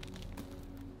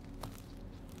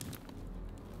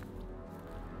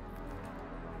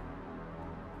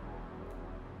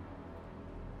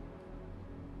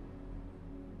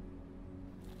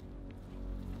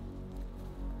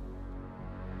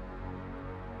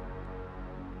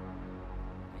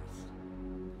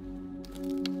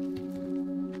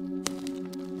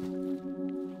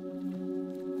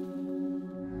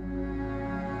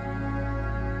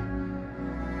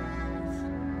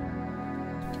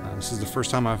 This is the first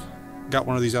time I've got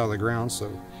one of these out of the ground,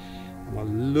 so I'm a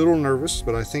little nervous,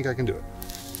 but I think I can do it.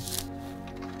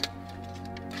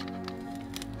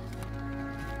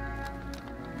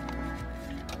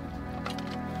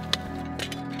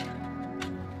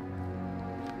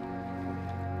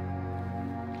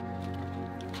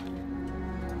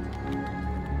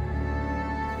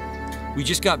 We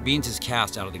just got Beans'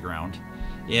 cast out of the ground,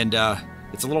 and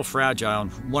it's a little fragile,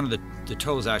 and one of the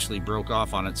toes actually broke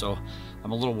off on it, so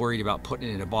I'm a little worried about putting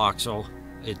it in a box. So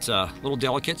it's a little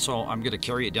delicate, so I'm going to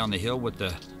carry it down the hill with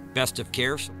the best of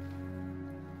care.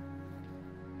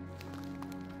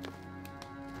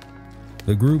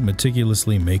 The group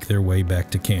meticulously make their way back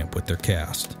to camp with their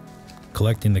cast,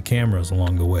 collecting the cameras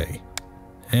along the way,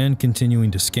 and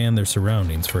continuing to scan their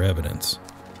surroundings for evidence.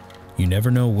 You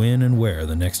never know when and where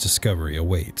the next discovery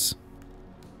awaits.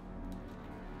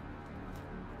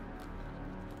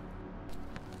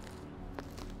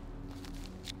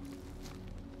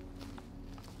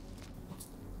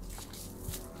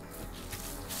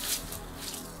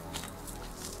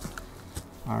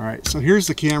 All right, so here's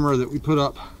the camera that we put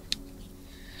up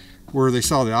where they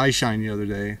saw the eye shine the other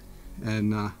day,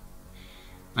 and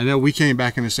I know we came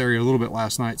back in this area a little bit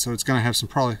last night, so it's going to have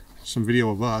probably some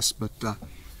video of us, but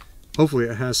hopefully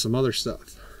it has some other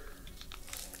stuff.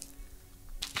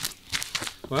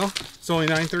 Well, it's only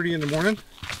 9:30 in the morning.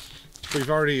 We've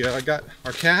already got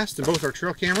our cast and both our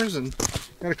trail cameras and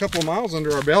got a couple of miles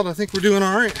under our belt. I think we're doing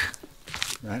all right.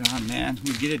 Right on, man.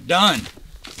 We get it done.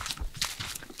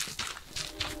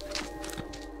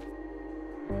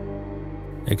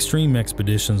 Extreme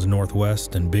Expeditions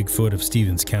Northwest and Bigfoot of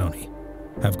Stevens County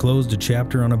have closed a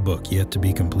chapter on a book yet to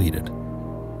be completed.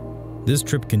 This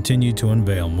trip continued to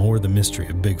unveil more of the mystery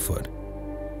of Bigfoot.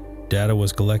 Data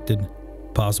was collected,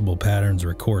 possible patterns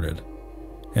recorded,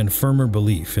 and firmer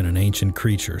belief in an ancient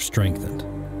creature strengthened.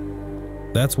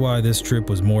 That's why this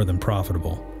trip was more than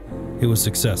profitable. It was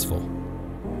successful.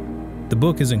 The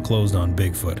book isn't closed on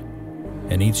Bigfoot,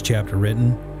 and each chapter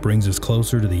written brings us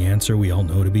closer to the answer we all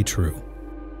know to be true.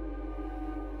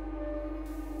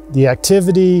 The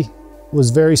activity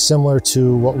was very similar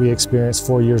to what we experienced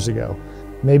 4 years ago.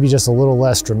 Maybe just a little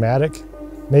less dramatic.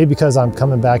 Maybe because I'm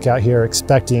coming back out here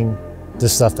expecting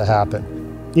this stuff to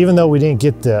happen. Even though we didn't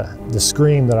get the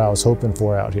scream that I was hoping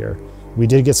for out here, we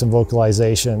did get some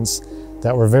vocalizations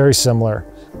that were very similar.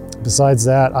 Besides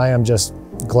that, I am just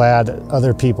glad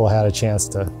other people had a chance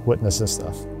to witness this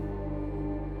stuff.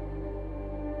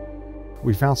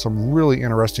 We found some really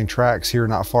interesting tracks here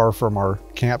not far from our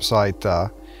campsite,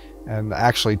 and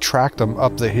actually tracked them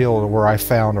up the hill to where I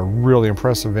found a really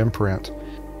impressive imprint.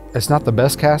 It's not the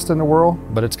best cast in the world,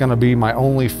 but it's going to be my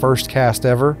only first cast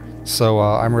ever, so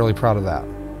I'm really proud of that.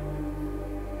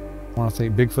 I want to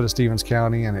thank Bigfoot of Stevens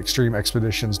County and Extreme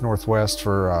Expeditions Northwest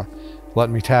for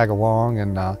letting me tag along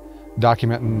and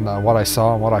documenting what I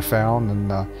saw and what I found,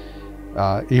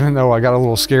 and even though I got a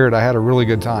little scared, I had a really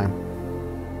good time.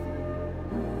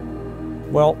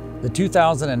 Well, the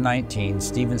 2019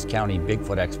 Stevens County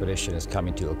Bigfoot expedition is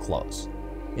coming to a close.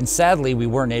 And sadly, we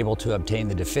weren't able to obtain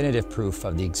the definitive proof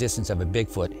of the existence of a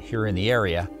Bigfoot here in the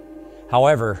area.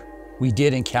 However, we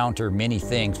did encounter many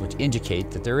things which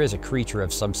indicate that there is a creature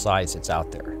of some size that's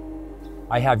out there.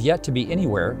 I have yet to be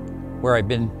anywhere where I've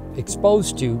been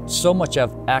exposed to so much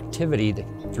of activity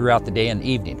throughout the day and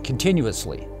evening,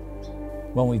 continuously.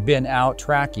 When we've been out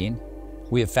tracking,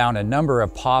 we have found a number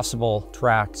of possible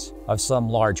tracks of some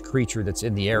large creature that's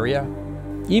in the area.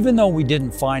 Even though we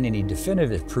didn't find any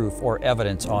definitive proof or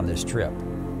evidence on this trip,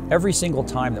 every single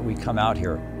time that we come out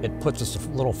here, it puts us a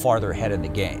little farther ahead in the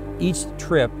game. Each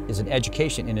trip is an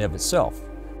education in and of itself.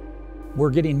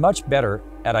 We're getting much better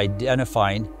at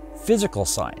identifying physical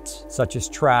signs, such as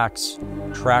tracks,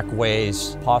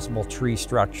 trackways, possible tree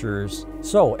structures.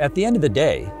 So at the end of the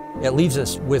day, it leaves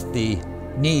us with the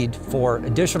need for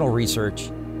additional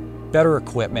research, better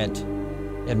equipment,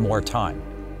 and more time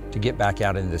to get back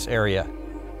out into this area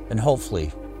and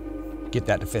hopefully get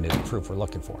that definitive proof we're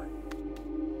looking for.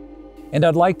 And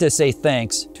I'd like to say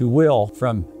thanks to Will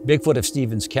from Bigfoot of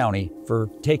Stevens County for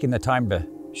taking the time to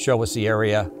show us the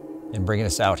area and bringing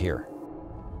us out here.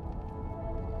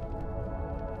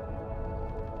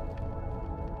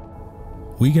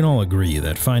 We can all agree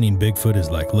that finding Bigfoot is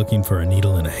like looking for a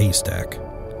needle in a haystack.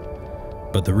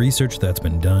 But the research that's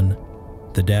been done,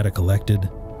 the data collected,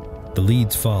 the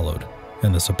leads followed,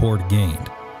 and the support gained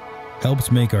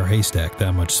helps make our haystack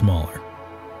that much smaller.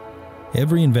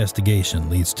 Every investigation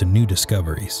leads to new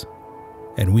discoveries,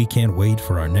 and we can't wait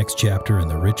for our next chapter in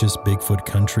the richest Bigfoot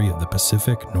country of the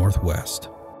Pacific Northwest.